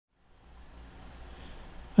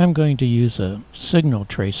I'm going to use a signal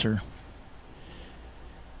tracer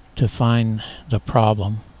to find the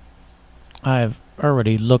problem. I've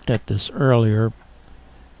already looked at this earlier,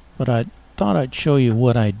 but I thought I'd show you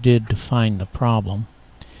what I did to find the problem.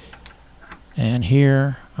 And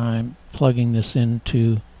here I'm plugging this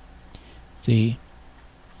into the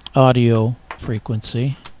audio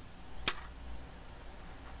frequency.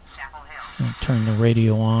 I'll turn the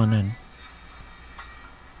radio on, and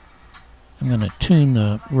I'm going to tune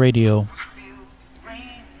the radio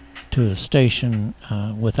to a station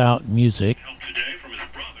without music.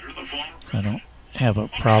 I don't have a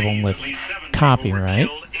problem with copyright.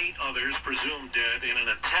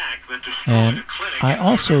 And I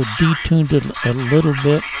also detuned it a little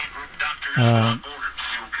bit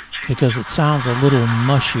because it sounds a little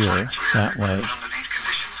mushier that way.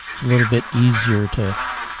 It's a little bit easier to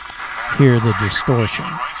hear the distortion.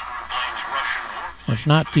 It's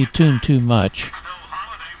not detuned too much.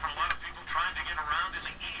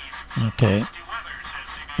 Okay,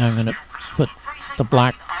 I'm going to put the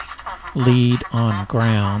black lead on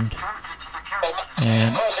ground,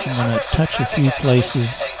 and I'm going to touch a few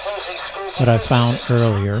places that I found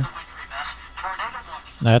earlier.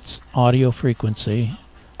 That's audio frequency,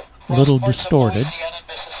 a little distorted.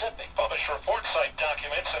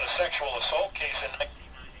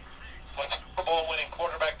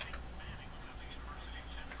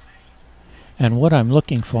 And what I'm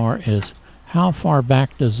looking for is how far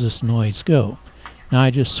back does this noise go? Now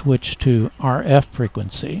I just switched to RF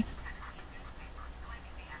frequency.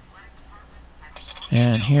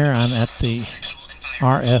 And here I'm at the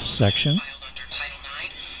RF section.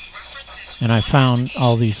 And I found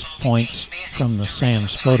all these points from the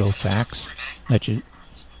Sam's photo fax that you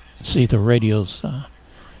see the radio's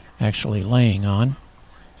actually laying on.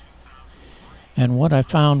 And what I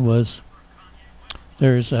found was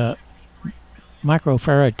there's a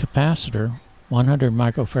microfarad capacitor, 100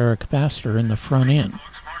 microfarad capacitor in the front end.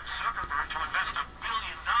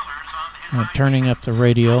 I'm turning up the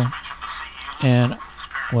radio, and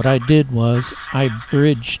what I did was I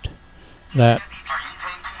bridged that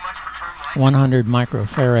 100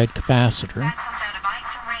 microfarad capacitor,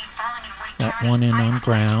 that one in on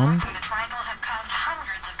ground,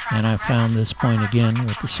 and I found this point again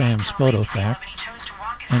with the Sam's photo fax,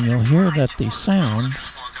 and you'll hear that the sound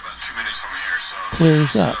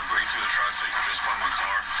clears up.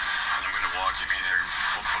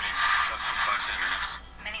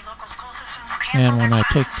 And when I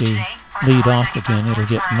take the lead off again, it'll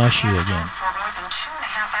get mushy again.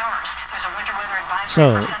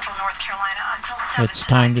 So it's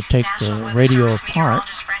time to take the radio apart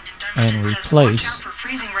and replace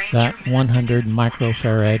that 100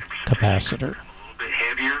 microfarad capacitor.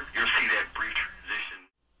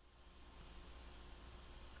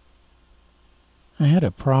 I had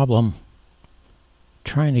a problem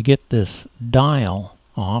trying to get this dial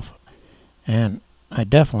off, and I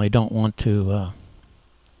definitely don't want to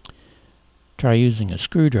try using a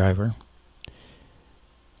screwdriver.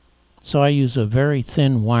 So I use a very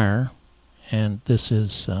thin wire, and this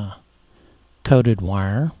is coated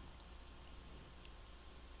wire.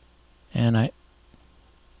 And I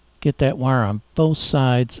get that wire on both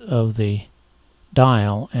sides of the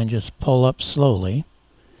dial and just pull up slowly.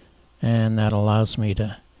 And that allows me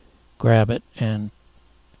to grab it and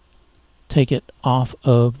take it off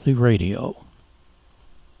of the radio.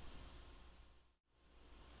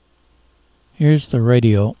 Here's the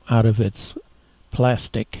radio out of its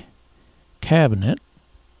plastic cabinet,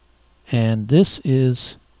 and this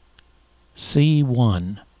is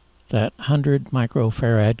C1, that 100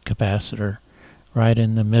 microfarad capacitor right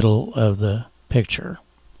in the middle of the picture.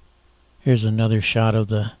 Here's another shot of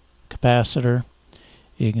the capacitor.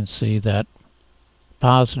 You can see that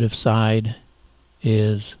positive side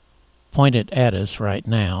is pointed at us right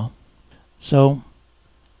now. So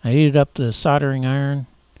I heated up the soldering iron,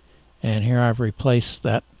 and here I've replaced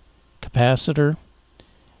that capacitor.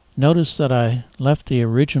 Notice that I left the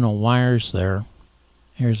original wires there.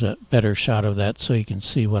 Here's a better shot of that so you can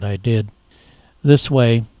see what I did. This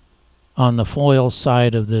way, on the foil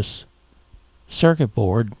side of this circuit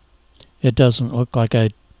board, it doesn't look like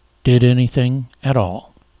I did anything at all.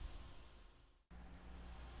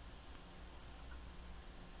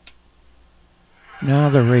 Now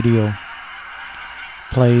the radio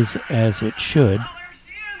plays as it should.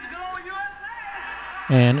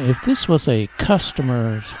 And if this was a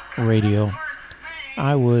customer's radio,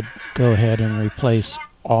 I would go ahead and replace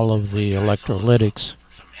all of the electrolytics.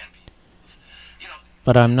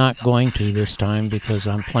 But I'm not going to this time because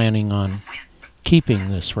I'm planning on keeping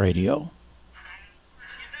this radio.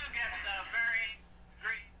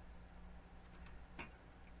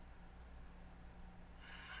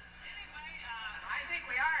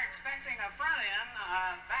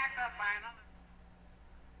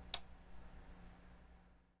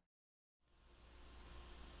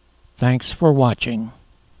 Thanks for watching.